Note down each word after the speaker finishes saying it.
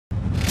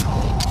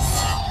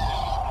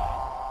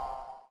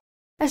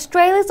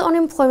Australia's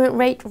unemployment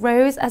rate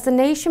rose as the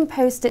nation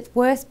posted its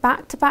worst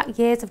back-to-back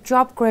years of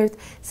job growth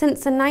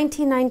since the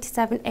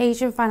 1997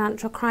 Asian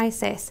financial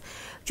crisis.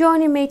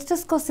 Joining me to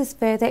discuss this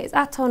further is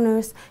Athol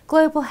Nourse,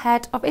 Global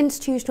Head of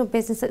Institutional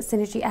Business at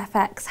Synergy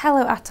FX.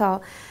 Hello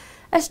Athol.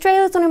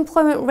 Australia's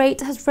unemployment rate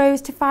has rose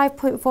to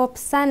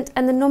 5.4%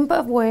 and the number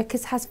of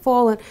workers has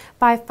fallen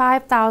by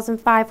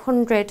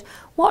 5,500.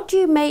 What do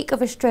you make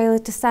of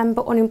Australia's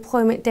December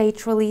unemployment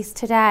data released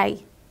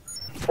today?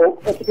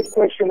 Well, that's a good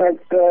question. As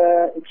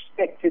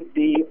expected,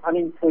 the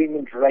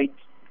unemployment rate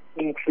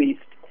increased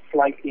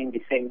slightly in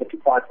December to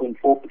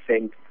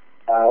 5.4%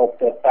 off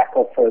the back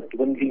of a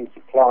dwindling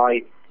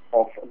supply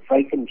of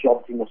vacant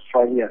jobs in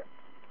Australia.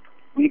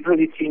 We've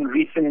really seen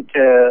recent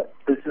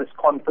business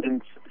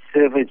confidence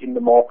surveys in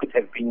the market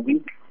have been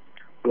weak,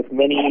 with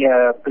many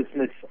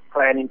business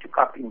planning to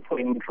cut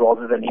employment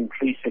rather than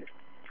increase it.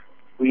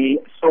 We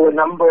saw a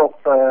number of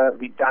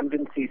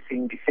redundancies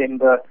in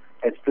December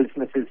as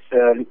businesses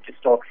look to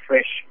start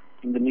fresh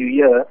in the new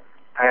year,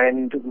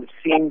 and we've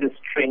seen this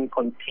trend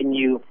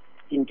continue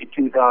into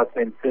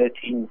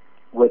 2013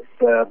 with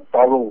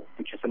Grewal,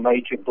 which is a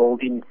major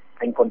building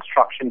and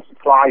construction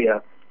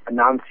supplier,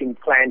 announcing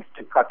plans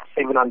to cut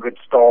 700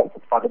 staff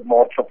by the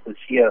March of this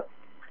year.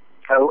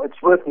 So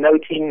it's worth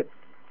noting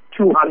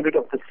 200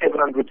 of the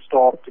 700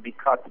 staff to be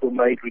cut were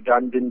made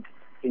redundant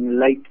in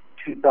late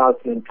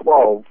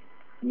 2012,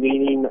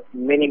 meaning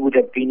many would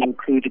have been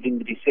included in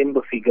the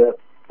December figure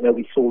that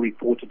we saw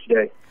reported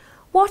today.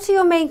 What are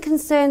your main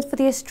concerns for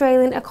the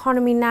Australian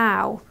economy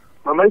now?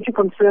 My major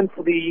concern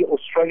for the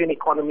Australian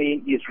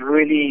economy is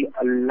really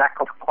a lack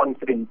of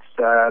confidence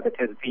that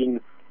has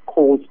been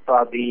caused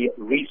by the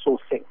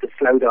resource sector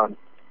slowdown.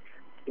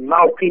 In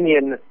my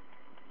opinion,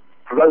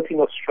 growth in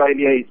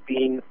Australia is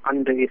being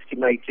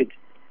underestimated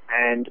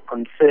and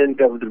concerns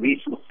over the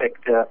resource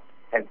sector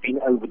have been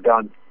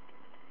overdone.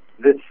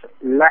 This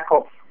lack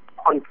of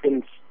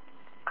confidence,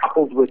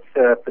 coupled with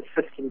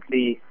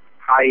persistently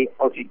high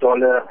Aussie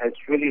dollar, has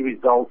really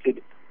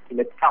resulted in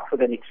a tougher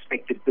than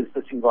expected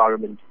business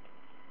environment.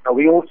 Now,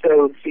 we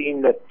also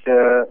seen that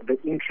the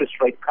interest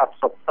rate cuts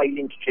are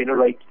failing to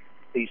generate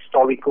the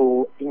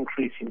historical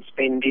increase in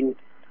spending.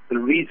 The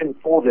reason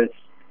for this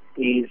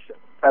is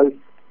both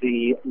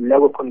the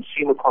lower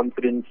consumer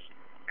confidence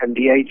and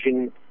the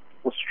aging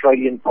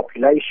Australian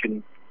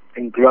population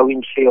and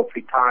growing share of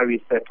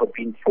retirees that have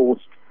been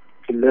forced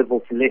to live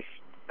off less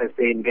as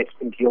their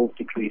investment yields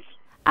decrease.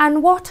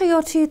 And what are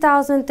your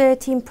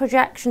 2013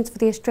 projections for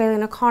the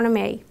Australian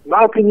economy? In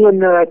my opinion,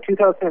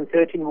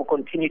 2013 will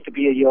continue to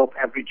be a year of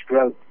average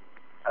growth,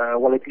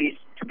 well, at least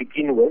to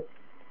begin with,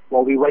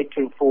 while we wait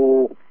to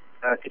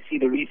see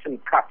the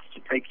recent cuts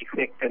to take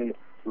effect and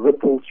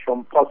ripples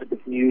from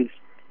positive news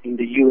in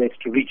the US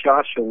to reach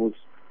our shores.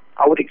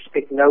 I would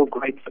expect no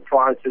great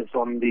surprises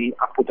on the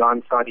up or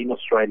down side in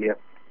Australia.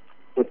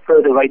 With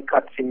further rate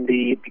cuts in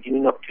the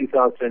beginning of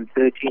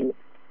 2013,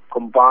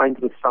 combined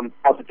with some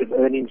positive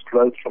earnings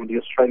growth from the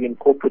Australian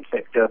corporate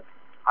sector,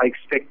 I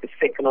expect the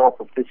second half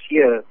of this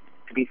year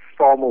to be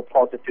far more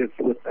positive,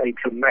 with a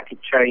dramatic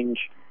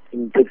change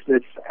in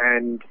business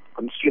and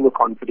consumer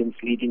confidence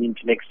leading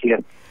into next year.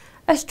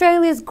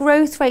 Australia's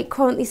growth rate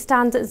currently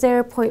stands at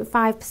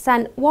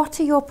 0.5%. What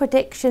are your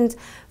predictions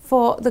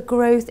for the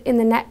growth in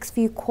the next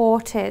few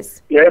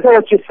quarters? Yeah, as I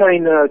was just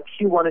saying,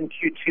 Q1 and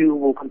Q2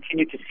 will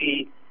continue to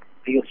see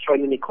the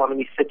Australian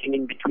economy sitting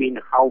in between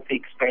healthy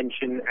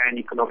expansion and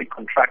economic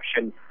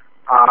contraction.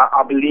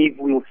 I believe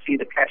we will see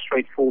the cash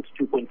rate fall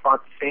to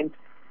 2.5%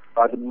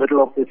 by the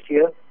middle of this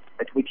year,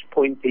 at which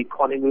point the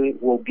economy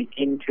will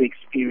begin to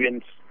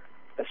experience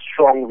a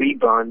strong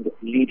rebound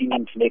leading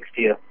into next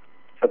year.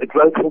 So the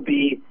growth will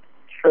be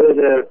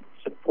further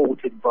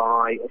supported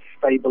by a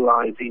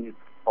stabilizing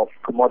of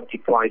commodity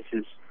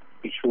prices,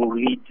 which will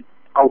lead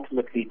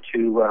ultimately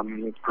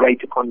to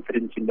greater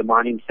confidence in the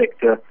mining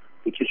sector,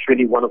 which is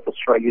really one of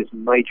Australia's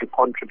major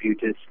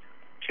contributors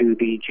to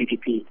the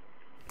GDP.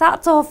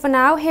 That's all for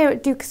now. Here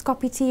at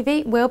Dukascopy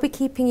TV, we'll be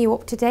keeping you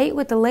up to date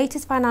with the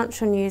latest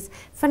financial news.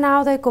 For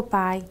now though,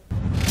 goodbye.